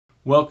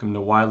Welcome to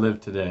Why Live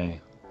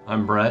Today.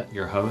 I'm Brett,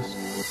 your host.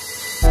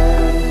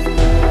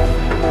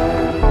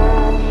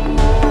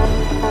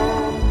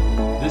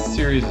 This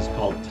series is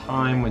called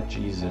Time with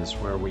Jesus,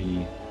 where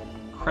we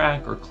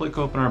crack or click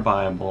open our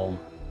Bible,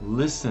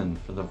 listen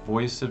for the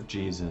voice of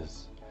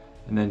Jesus,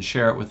 and then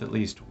share it with at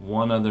least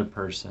one other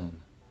person.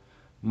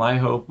 My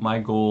hope, my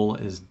goal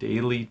is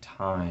daily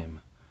time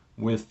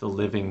with the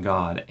living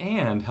God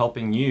and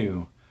helping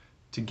you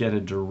to get a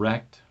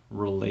direct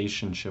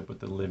relationship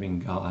with the living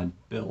God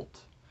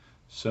built.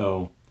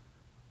 So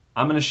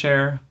I'm going to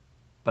share,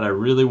 but I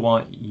really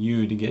want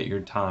you to get your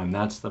time.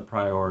 That's the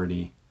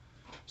priority.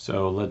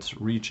 So let's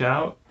reach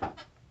out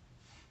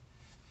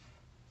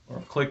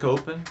or click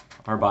open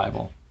our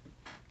Bible.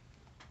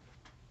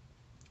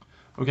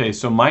 Okay,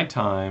 so my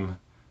time,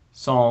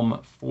 Psalm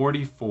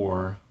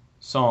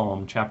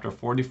chapter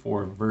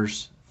 44,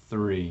 verse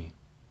 3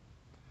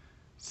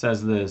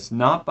 says this: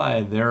 "Not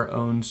by their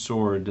own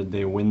sword did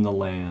they win the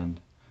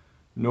land,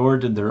 nor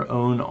did their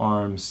own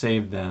arm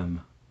save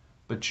them,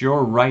 but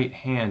your right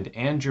hand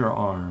and your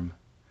arm,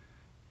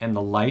 and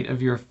the light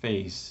of your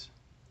face,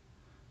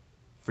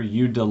 for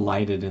you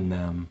delighted in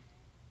them."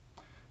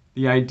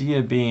 The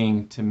idea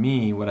being, to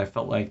me, what I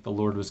felt like the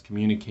Lord was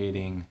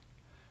communicating,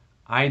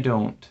 I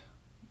don't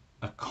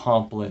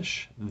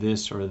accomplish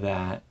this or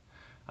that.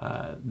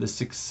 The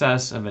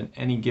success of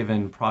any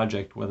given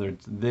project, whether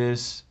it's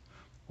this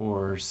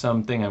or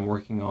something I'm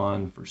working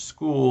on for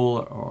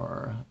school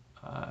or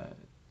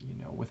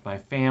with my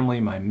family,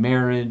 my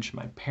marriage,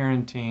 my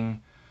parenting,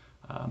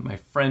 my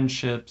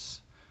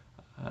friendships,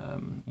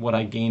 what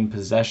I gain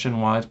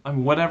possession-wise,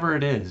 whatever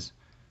it is,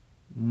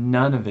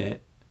 none of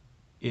it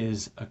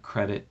is a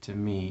credit to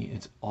me.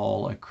 It's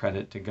all a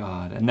credit to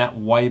God. And that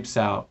wipes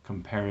out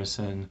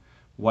comparison,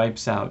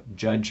 wipes out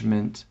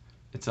judgment.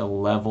 It's a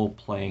level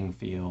playing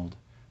field.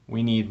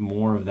 We need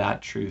more of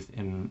that truth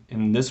in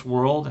this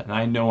world, and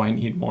I know I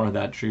need more of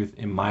that truth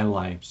in my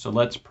life. So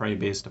let's pray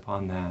based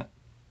upon that.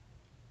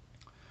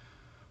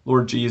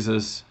 Lord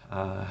Jesus,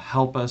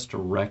 help us to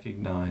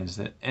recognize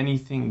that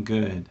anything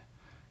good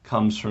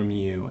comes from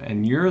you,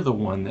 and you're the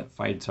one that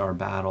fights our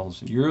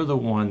battles. You're the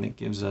one that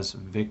gives us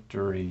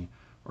victory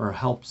or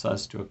helps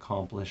us to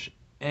accomplish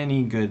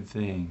any good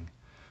thing.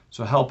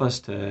 So help us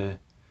to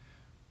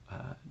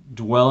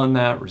dwell in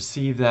that,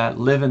 receive that,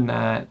 live in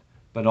that,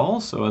 but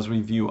also as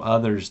we view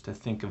others to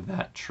think of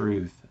that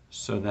truth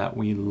so that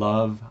we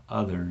love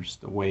others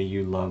the way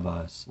you love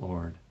us,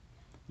 Lord.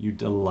 You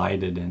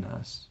delighted in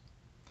us.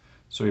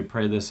 So we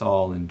pray this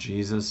all in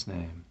Jesus'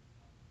 name.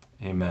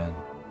 Amen.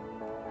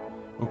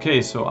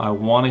 Okay, so I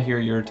want to hear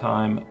your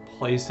time.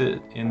 Place it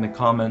in the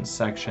comments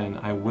section.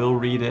 I will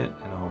read it,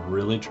 and I'll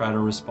really try to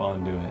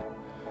respond to it.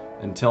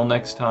 Until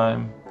next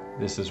time,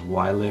 this is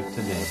Why Live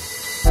Today.